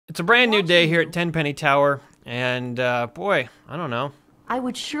It's a brand new day here at Tenpenny Tower, and boy, I don't know. I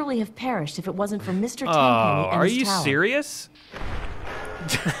would surely have perished if it wasn't for Mr. Tenpenny Oh, and are his you tower. serious?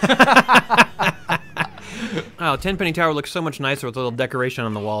 Oh, Tenpenny Tower looks so much nicer with a little decoration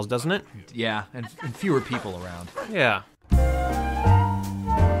on the walls, doesn't it? Yeah, and fewer people around. Yeah.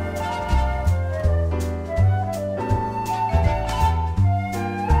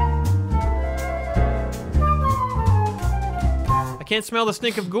 I can't smell the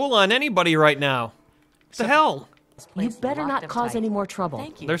stink of ghoul on anybody right now. What the hell? You better not cause any more trouble.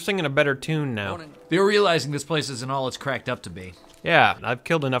 They're singing a better tune now. They're realizing this place isn't all it's cracked up to be. Yeah, I've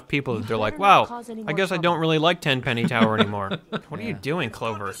killed enough people that they're like, wow, I guess I don't really like Tenpenny Tower anymore. What are you doing,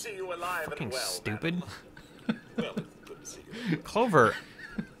 Clover? Fucking stupid. Clover,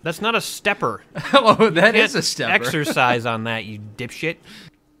 that's not a stepper. Oh, that is a stepper. Exercise on that, you dipshit.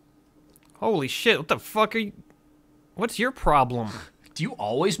 Holy shit, what the fuck are you... What's your problem? Do you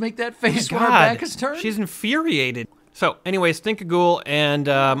always make that face when God, our back is turned? She's infuriated. So, anyways, think of ghoul, and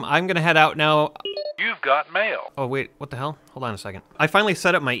I'm gonna head out now. You've got mail. Oh, wait, what the hell? Hold on a second. I finally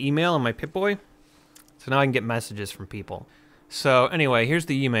set up my email on my Pip-Boy, so now I can get messages from people. So, anyway, here's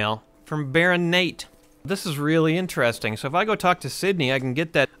the email from Baron Nate. This is really interesting. So if I go talk to Sydney, I can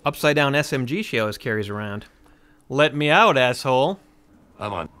get that upside-down SMG she always carries around. Let me out, asshole.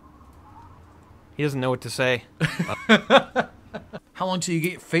 I'm on. He doesn't know what to say. How long till you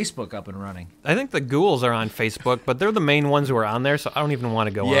get Facebook up and running? I think the ghouls are on Facebook, but they're the main ones who are on there, so I don't even want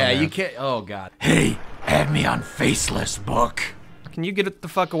to go on there. Yeah, you can't. Oh, God. Hey, add me on Faceless Book. Can you get the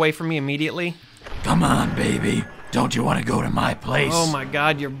fuck away from me immediately? Come on, baby. Don't you want to go to my place? Oh my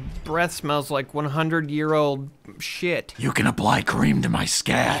God, your breath smells like 100-year-old shit. You can apply cream to my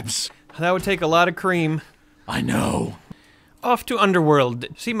scabs. That would take a lot of cream. I know. Off to Underworld.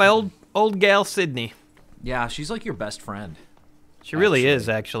 See my old gal Sydney. Yeah, she's like your best friend. She really is,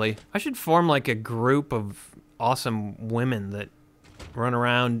 actually. I should form like a group of awesome women that run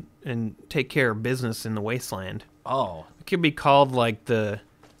around and take care of business in the Wasteland. Oh. It could be called like the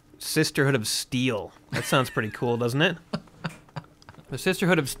Sisterhood of Steel. That sounds pretty cool, doesn't it? The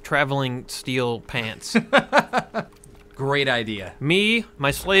Sisterhood of Traveling Steel Pants. Great idea. Me,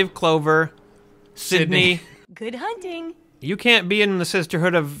 my slave Clover, Sydney. Good hunting. You can't be in the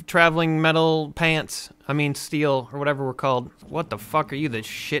Sisterhood of Traveling Metal Pants. I mean, Steel, or whatever we're called. What the fuck are you, the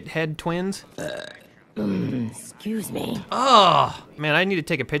shithead twins? Excuse me. Oh. Man, I need to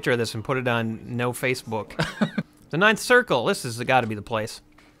take a picture of this and put it on no Facebook. The Ninth Circle. This has got to be the place.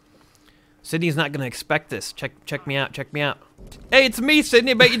 Sydney's not going to expect this. Check me out. Check me out. Hey, it's me,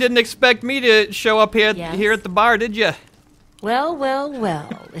 Sydney. Bet you didn't expect me to show up here, Yes. here at the bar, did you? Well, well, well.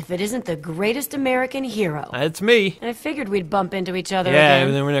 If it isn't the greatest American hero. It's me. I figured we'd bump into each other Yeah, again.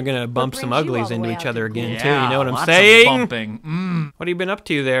 and then we're not going to bump some brings you all uglies the into way each out other to again, Ghoul? too. You know what I'm lots saying? Of bumping. What have you been up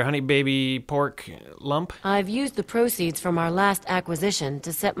to there, honey baby pork lump? I've used the proceeds from our last acquisition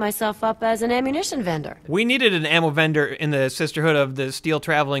to set myself up as an ammunition vendor. We needed an ammo vendor in the Sisterhood of the Steel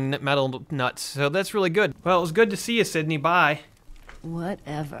Traveling Metal Nuts, so that's really good. Well, it was good to see you, Sydney. Bye.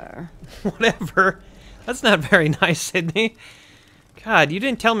 Whatever. Whatever. That's not very nice, Sydney. God, you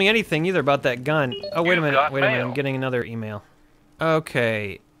didn't tell me anything either about that gun. Oh, wait a minute. Wait a minute. I'm getting another email.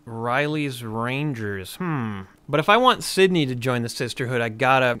 Okay. Riley's Rangers. But if I want Sydney to join the Sisterhood, I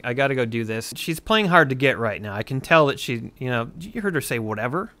gotta go do this. She's playing hard to get right now. I can tell that she, you know, you heard her say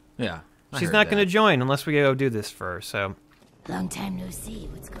whatever. Yeah. She's not gonna join unless we go do this for her, so. Long time no see.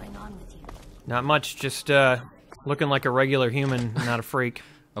 What's going on with you? Not much, just looking like a regular human, not a freak.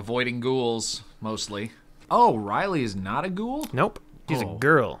 Avoiding ghouls, mostly. Oh, Riley is not a ghoul? Nope. She's a Oh.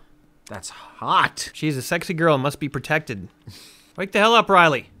 girl. That's hot. She's a sexy girl and must be protected. Wake the hell up,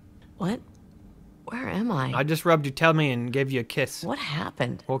 Riley. What? Where am I? I just rubbed your tummy and gave you a kiss. What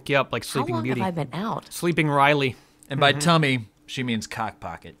happened? Woke you up like How Sleeping long Beauty. have I been out? Sleeping Riley. And by tummy, she means cock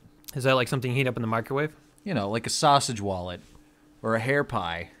pocket. Is that like something you heat up in the microwave? You know, like a sausage wallet or a hair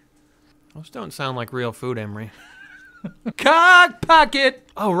pie. Those don't sound like real food, Emery. Cock pocket!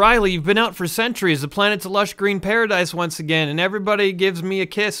 Oh, Riley, you've been out for centuries. The planet's a lush green paradise once again, and everybody gives me a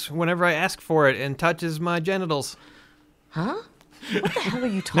kiss whenever I ask for it and touches my genitals. Huh? What the hell are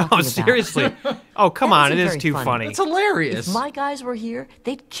you talking about? No, seriously. Oh, come on, it isn't is very too funny. funny. That's hilarious. If my guys were here,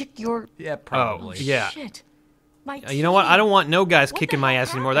 they'd kick your... Yeah, probably. Yeah. Shit. My You know what? I don't want no guys What kicking the my hell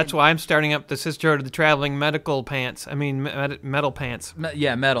ass anymore. That's happened? why I'm starting up the Sisterhood of the Traveling Medical Pants. I mean, metal pants.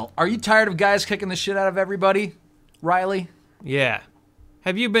 Yeah, metal. Are you tired of guys kicking the shit out of everybody, Riley? Yeah.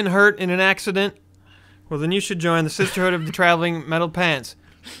 Have you been hurt in an accident? Well, then you should join the Sisterhood of the Traveling Metal Pants.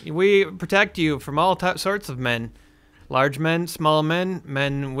 We protect you from all sorts of men. Large men, small men,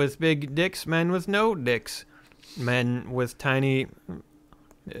 men with big dicks, men with no dicks, men with tiny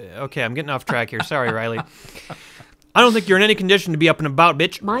Okay, I'm getting off track here. Sorry, Riley. I don't think you're in any condition to be up and about,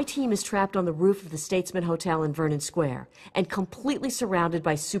 bitch. My team is trapped on the roof of the Statesman Hotel in Vernon Square and completely surrounded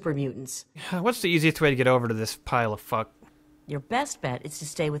by super mutants. What's the easiest way to get over to this pile of fuck? Your best bet is to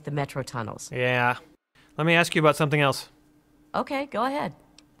stay with the metro tunnels. Yeah. Let me ask you about something else. Okay, go ahead.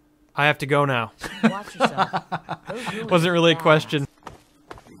 I have to go now. Watch yourself. Wasn't really a question.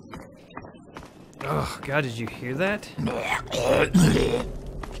 Oh, God, did you hear that?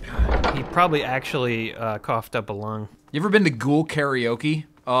 He probably actually coughed up a lung. You ever been to Ghoul Karaoke?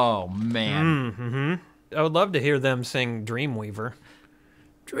 Oh, man. Mm-hmm. I would love to hear them sing Dreamweaver.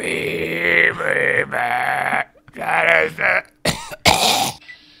 Dreamweaver.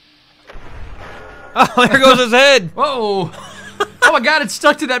 Oh, there goes his head! Whoa! Oh my God, it's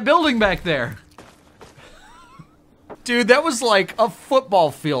stuck to that building back there. Dude, that was like a football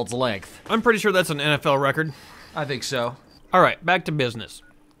field's length. I'm pretty sure that's an NFL record. I think so. All right, back to business.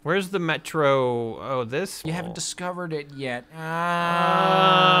 Where's the metro? Oh, this? You haven't discovered it yet. Oh.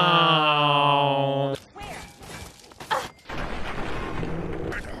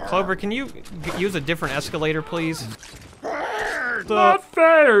 Clover, can you use a different escalator, please? Not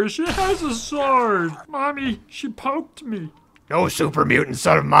fair. She has a sword. Mommy, she poked me. No super mutant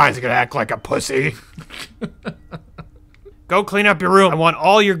son of mine's gonna act like a pussy. Go clean up your room. I want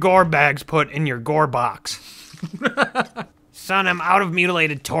all your gore bags put in your gore box. Son, I'm out of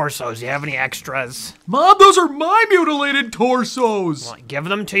mutilated torsos. You have any extras? Mom, those are my mutilated torsos. Well, give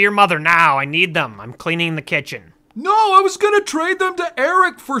them to your mother now. I need them. I'm cleaning the kitchen. No, I was gonna trade them to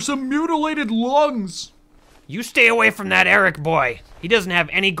Eric for some mutilated lungs. You stay away from that Eric boy. He doesn't have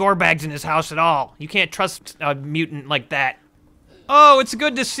any gore bags in his house at all. You can't trust a mutant like that. Oh, it's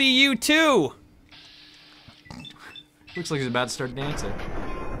good to see you too. Looks like he's about to start dancing.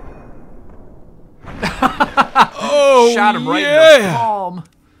 Oh, Shot him right in the palm.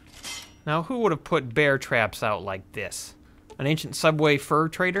 Now, who would have put bear traps out like this? An ancient subway fur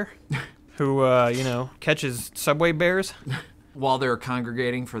trader? Who, you know, catches subway bears? While they're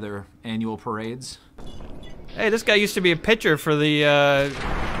congregating for their annual parades. Hey, this guy used to be a pitcher for the,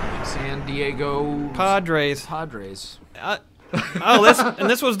 San Diego Padres. Oh,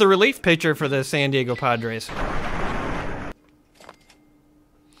 this was the relief pitcher for the San Diego Padres.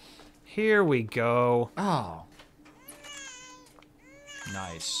 Here we go. Oh.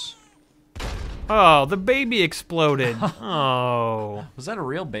 Nice. Oh, the baby exploded. Oh. Was that a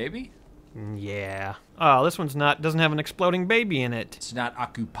real baby? Yeah. Oh, this one's doesn't have an exploding baby in it. It's not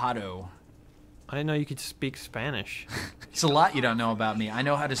ocupado. I didn't know you could speak Spanish. It's a lot you don't know about me. I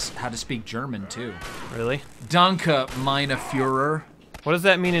know how to speak German too. Really? Danke, meine Führer. What does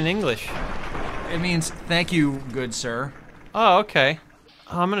that mean in English? It means thank you, good sir. Oh, okay.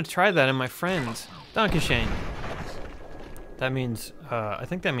 Oh, I'm gonna try that in my friends. Dankeschön. That means, I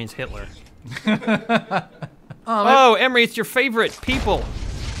think that means Hitler. Oh, Emery, it's your favorite people.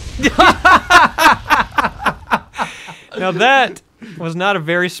 Now that was not a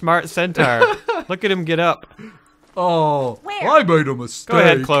very smart centaur. Look at him get up. Oh, I made a mistake. Go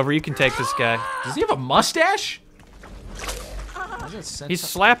ahead, Clover, you can take this guy. Does he have a mustache? He's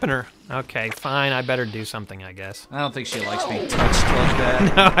slapping her. Okay, fine, I better do something, I guess. I don't think she likes being touched like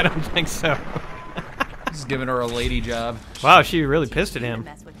that. No, I don't think so. He's giving her a lady job. Wow, she really pissed at him.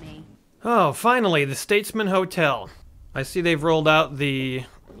 Oh, finally, the Statesman Hotel. I see they've rolled out the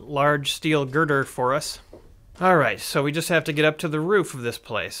large steel girder for us. All right, so we just have to get up to the roof of this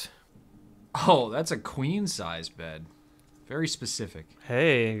place. Oh, that's a queen-size bed. Very specific.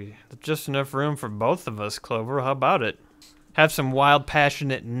 Hey, just enough room for both of us, Clover. How about it? Have some wild,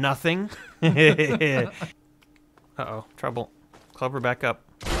 passionate nothing. Uh-oh, trouble. Clover, back up.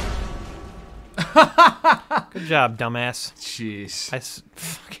 Good job, dumbass. Jeez.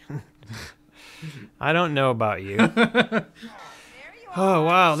 I don't know about you. Oh,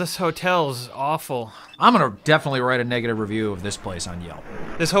 wow, this hotel's awful. I'm gonna definitely write a negative review of this place on Yelp.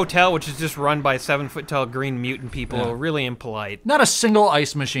 This hotel, which is just run by 7-foot-tall green mutant people, Yeah. really impolite. Not a single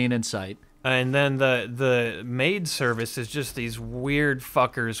ice machine in sight. And then the maid service is just these weird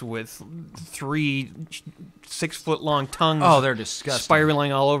fuckers with 3 6-foot-long tongues. Oh, they're disgusting.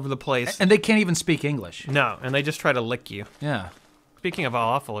 Spiraling all over the place. And they can't even speak English. No, and they just try to lick you. Yeah. Speaking of how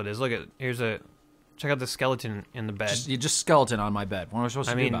awful it is, look at check out the skeleton in the bed. Just skeleton on my bed. What am I supposed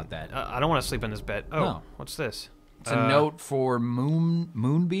to do about that? I don't want to sleep in this bed. Oh, No. what's this? It's a note for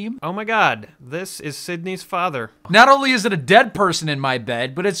Moonbeam. Oh my God, this is Sydney's father. Not only is it a dead person in my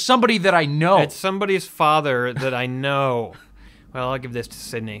bed, but it's somebody that I know. It's somebody's father that I know. Well, I'll give this to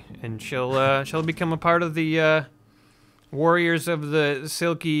Sydney, and she'll become a part of the Warriors of the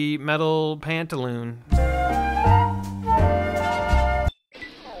Silky Metal Pantaloon.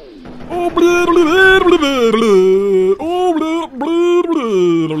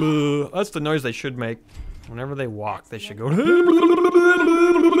 That's the noise they should make. Whenever they walk, they should go.